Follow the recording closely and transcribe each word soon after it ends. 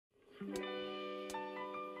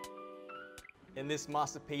In this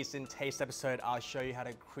masterpiece in taste episode, I'll show you how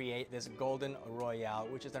to create this Golden Royale,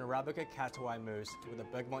 which is an Arabica Catuai mousse with a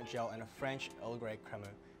bergamot gel and a French Earl Grey crema.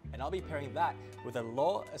 And I'll be pairing that with a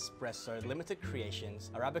L'OR Espresso Limited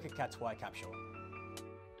Creations Arabica Catuai capsule.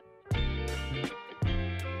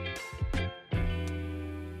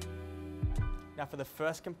 Now for the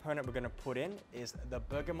first component we're going to put in is the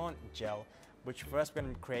bergamot gel, which first we're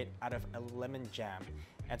going to create out of a lemon jam.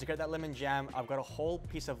 And to create that lemon jam, I've got a whole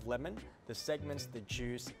piece of lemon, the segments, the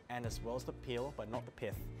juice, and as well as the peel, but not the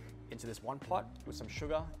pith, into this one pot with some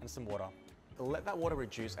sugar and some water. Let that water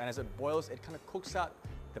reduce, and as it boils, it kind of cooks out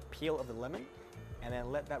the peel of the lemon, and then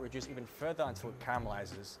let that reduce even further until it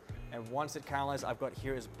caramelizes. And once it caramelizes, I've got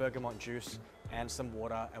here is bergamot juice and some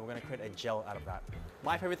water, and we're going to create a gel out of that.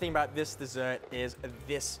 My favorite thing about this dessert is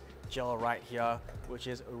this gel right here, which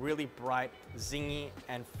is really bright, zingy,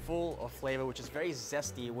 and full of flavor, which is very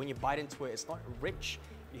zesty. When you bite into it, it's not rich.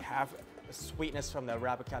 You have a sweetness from the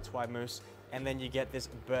Arabica Catuai mousse, and then you get this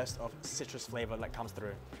burst of citrus flavor that comes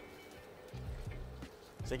through.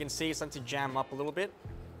 So you can see it's starting to jam up a little bit.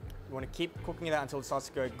 You want to keep cooking that until it starts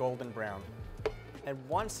to go golden brown. And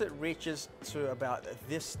once it reaches to about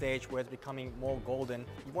this stage where it's becoming more golden,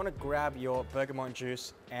 you want to grab your bergamot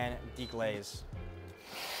juice and deglaze.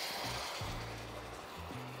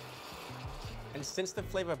 And since the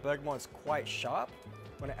flavor of bergamot is quite sharp,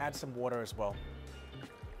 I'm going to add some water as well.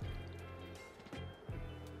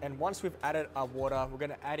 And once we've added our water, we're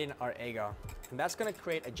going to add in our agar. And that's going to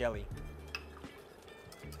create a jelly.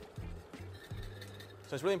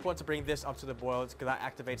 So it's really important to bring this up to the boil because that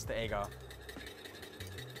activates the agar.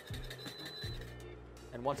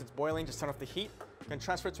 And once it's boiling, just turn off the heat. You can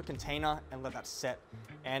transfer it to a container and let that set.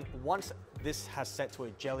 And once this has set to a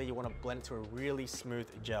jelly, you want to blend it to a really smooth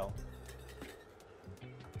gel.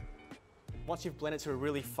 Once you've blended to a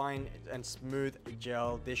really fine and smooth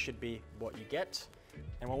gel, this should be what you get.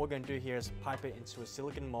 And what we're going to do here is pipe it into a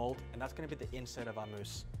silicone mold, and that's going to be the insert of our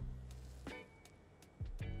mousse.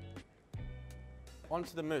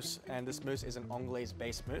 Onto the mousse, and this mousse is an anglaise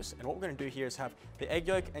based mousse. And what we're going to do here is have the egg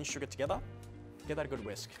yolk and sugar together. Give that a good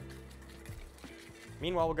whisk.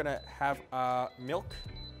 Meanwhile, we're going to have our milk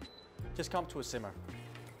just come to a simmer.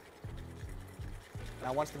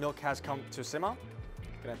 Now, once the milk has come to a simmer,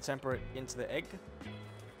 I'm going to temper it into the egg,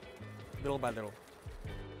 little by little.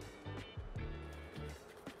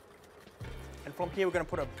 And from here, we're going to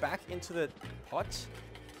put it back into the pot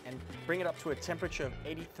and bring it up to a temperature of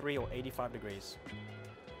 83 or 85 degrees.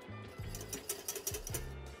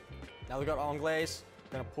 Now we've got our anglaise.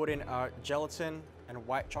 We're going to put in our gelatin and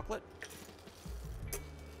white chocolate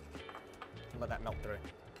and let that melt through.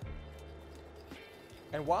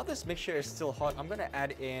 And while this mixture is still hot, I'm going to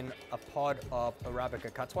add in a pod of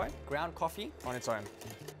Arabica Catuai, ground coffee on its own.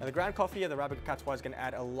 Now the ground coffee of the Arabica Catuai is going to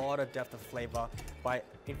add a lot of depth of flavor by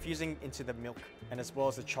infusing into the milk and as well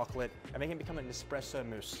as the chocolate and making it become an espresso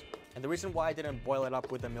mousse. And the reason why I didn't boil it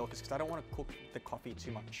up with the milk is because I don't want to cook the coffee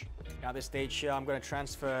too much. Now at this stage here, I'm going to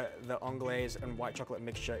transfer the anglaise and white chocolate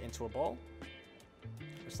mixture into a bowl.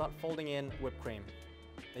 And start folding in whipped cream.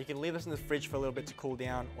 Now you can leave this in the fridge for a little bit to cool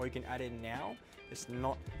down, or you can add it now. It's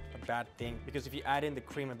not a bad thing because if you add in the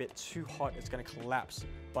cream a bit too hot, it's going to collapse.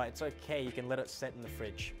 But it's okay, you can let it set in the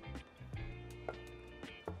fridge.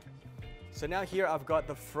 So now here I've got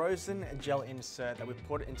the frozen gel insert that we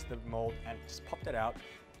put into the mold and just popped it out.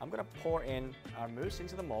 I'm going to pour in our mousse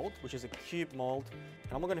into the mold, which is a cube mold,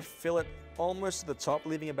 and I'm going to fill it almost to the top,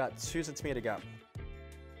 leaving about 2 centimeter gap.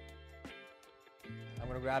 I'm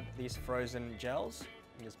going to grab these frozen gels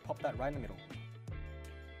and just pop that right in the middle.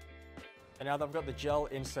 And now that I've got the gel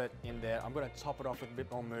insert in there, I'm going to top it off with a bit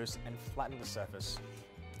more mousse and flatten the surface.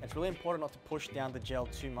 It's really important not to push down the gel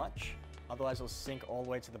too much, otherwise it'll sink all the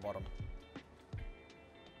way to the bottom.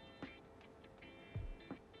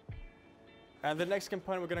 And the next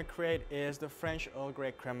component we're going to create is the French Earl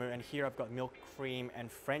Grey crema, and here I've got milk cream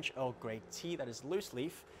and French Earl Grey tea that is loose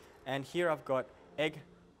leaf, and here I've got egg,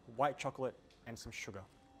 white chocolate, and some sugar.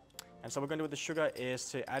 And so what we're going to do with the sugar is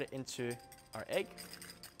to add it into our egg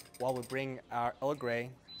while we bring our Earl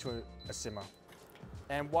Grey to a simmer.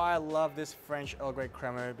 And why I love this French Earl Grey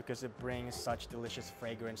crema because it brings such delicious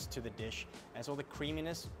fragrance to the dish, and so the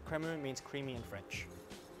creaminess, crema means creamy in French.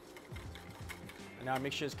 And now our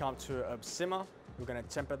mixture has come to a simmer. We're going to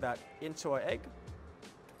temper that into our egg.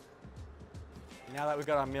 Now that we've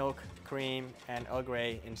got our milk, cream, and Earl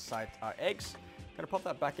Grey inside our eggs, I'm going to pop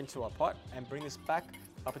that back into our pot and bring this back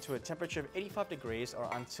up to a temperature of 85 degrees or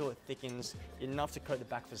until it thickens enough to coat the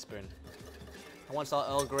back of the spoon. And once our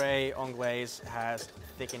Earl Grey anglaise has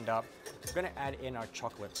thickened up, we're going to add in our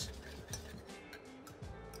chocolates.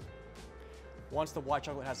 Once the white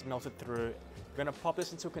chocolate has melted through, We're gonna pop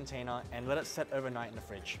this into a container and let it set overnight in the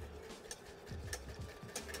fridge.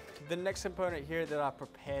 The next component here that I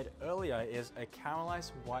prepared earlier is a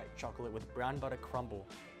caramelized white chocolate with brown butter crumble.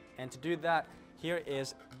 And to do that, here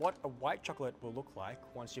is what a white chocolate will look like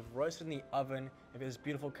once you've roasted in the oven. You get this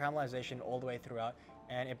beautiful caramelization all the way throughout,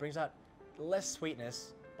 and it brings out less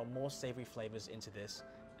sweetness, but more savory flavors into this.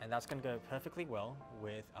 And that's gonna go perfectly well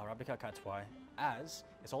with Arabica Catuai, as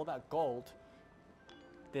it's all about gold.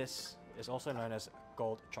 This is also known as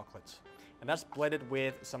gold chocolate. And that's blended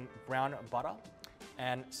with some brown butter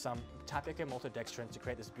and some tapioca maltodextrin to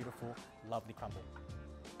create this beautiful, lovely crumble.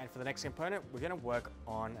 And for the next component, we're gonna work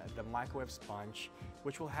on the microwave sponge,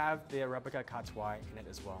 which will have the Arabica Catuai in it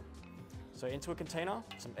as well. So into a container,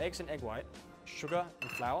 some eggs and egg white, sugar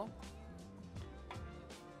and flour.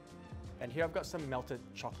 And here I've got some melted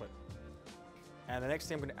chocolate. And the next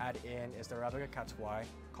thing I'm gonna add in is the Arabica Catuai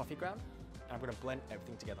coffee ground. And I'm gonna blend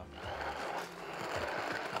everything together.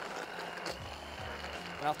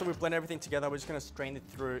 And after we blend everything together, we're just gonna strain it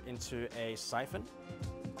through into a siphon.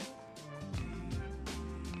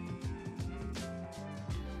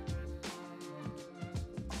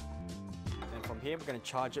 And from here, we're gonna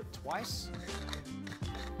charge it twice.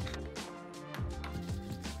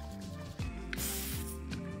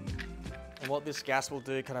 And what this gas will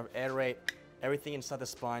do, kind of aerate everything inside the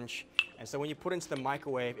sponge. And so when you put it into the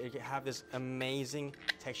microwave, it can have this amazing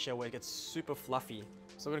texture where it gets super fluffy.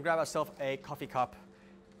 So we're gonna grab ourselves a coffee cup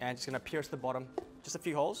and just gonna pierce the bottom, just a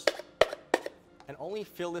few holes, and only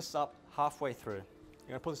fill this up halfway through. You're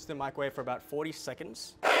gonna put this in the microwave for about 40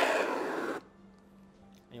 seconds. And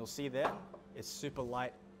you'll see there, it's super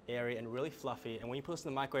light, airy, and really fluffy. And when you put this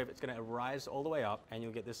in the microwave, it's gonna rise all the way up, and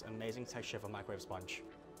you'll get this amazing texture of a microwave sponge.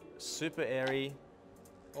 Super airy,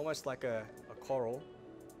 almost like a coral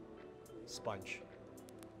sponge.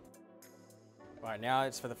 All right, now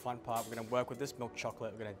it's for the fun part. We're gonna work with this milk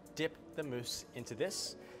chocolate. We're gonna dip the mousse into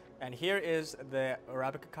this. And here is the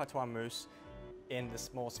Arabica Catuai mousse in the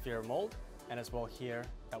small sphere mold, and as well here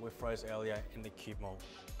that we froze earlier in the cube mold.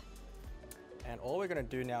 And all we're gonna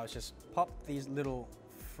do now is just pop these little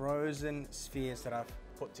frozen spheres that I've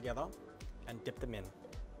put together and dip them in.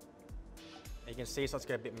 And you can see it starts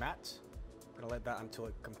to get a bit matte. I'm gonna let that until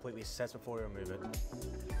it completely sets before we remove it.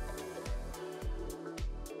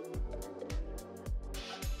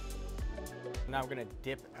 Now we're gonna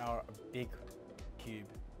dip our big cube.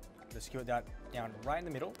 Let's skew it down right in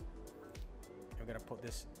the middle. And we're gonna put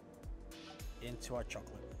this into our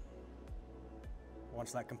chocolate.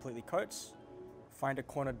 Once that completely coats, find a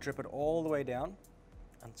corner, drip it all the way down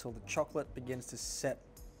until the chocolate begins to set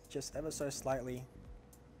just ever so slightly.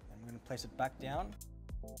 And I'm gonna place it back down.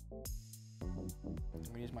 I'm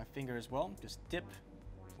gonna use my finger as well. Just dip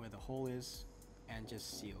where the hole is and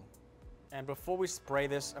just seal. And before we spray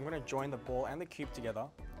this, I'm gonna join the ball and the cube together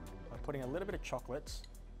by putting a little bit of chocolate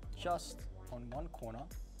just on one corner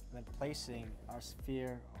and then placing our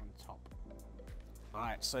sphere on top. All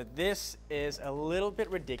right, so this is a little bit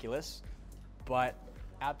ridiculous, but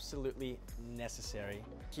absolutely necessary.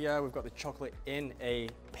 Here we've got the chocolate in a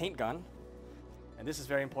paint gun, and this is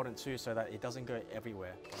very important too so that it doesn't go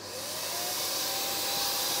everywhere.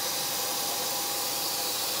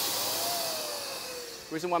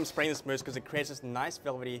 The reason why I'm spraying this mousse is because it creates this nice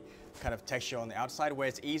velvety kind of texture on the outside where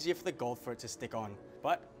it's easier for the gold for it to stick on.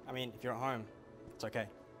 But, I mean, if you're at home, it's okay.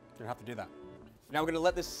 You don't have to do that. Now we're gonna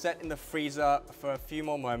let this set in the freezer for a few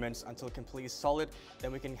more moments until it's completely solid.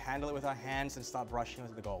 Then we can handle it with our hands and start brushing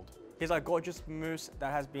with the gold. Here's our gorgeous mousse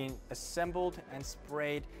that has been assembled and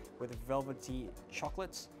sprayed with velvety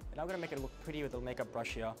chocolates. And now I'm gonna make it look pretty with the makeup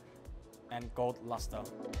brush here and gold luster.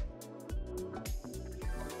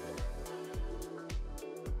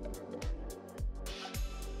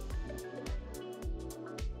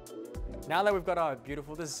 Now that we've got our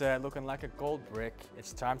beautiful dessert looking like a gold brick,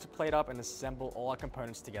 it's time to plate up and assemble all our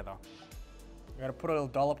components together. We're gonna put a little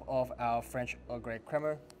dollop of our French Earl Grey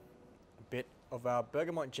creamer, a bit of our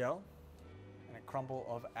bergamot gel, and a crumble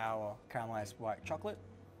of our caramelized white chocolate,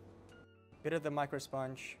 a bit of the micro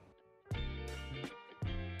sponge.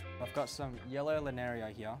 I've got some yellow linaria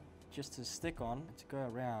here, just to stick on and to go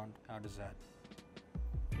around our dessert.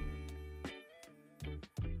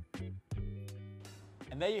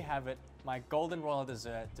 And there you have it, my Golden Royale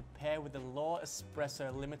dessert to pair with the L'OR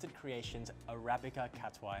Espresso Limited Creations Arabica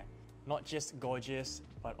Catuai. Not just gorgeous,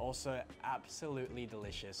 but also absolutely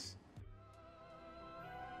delicious.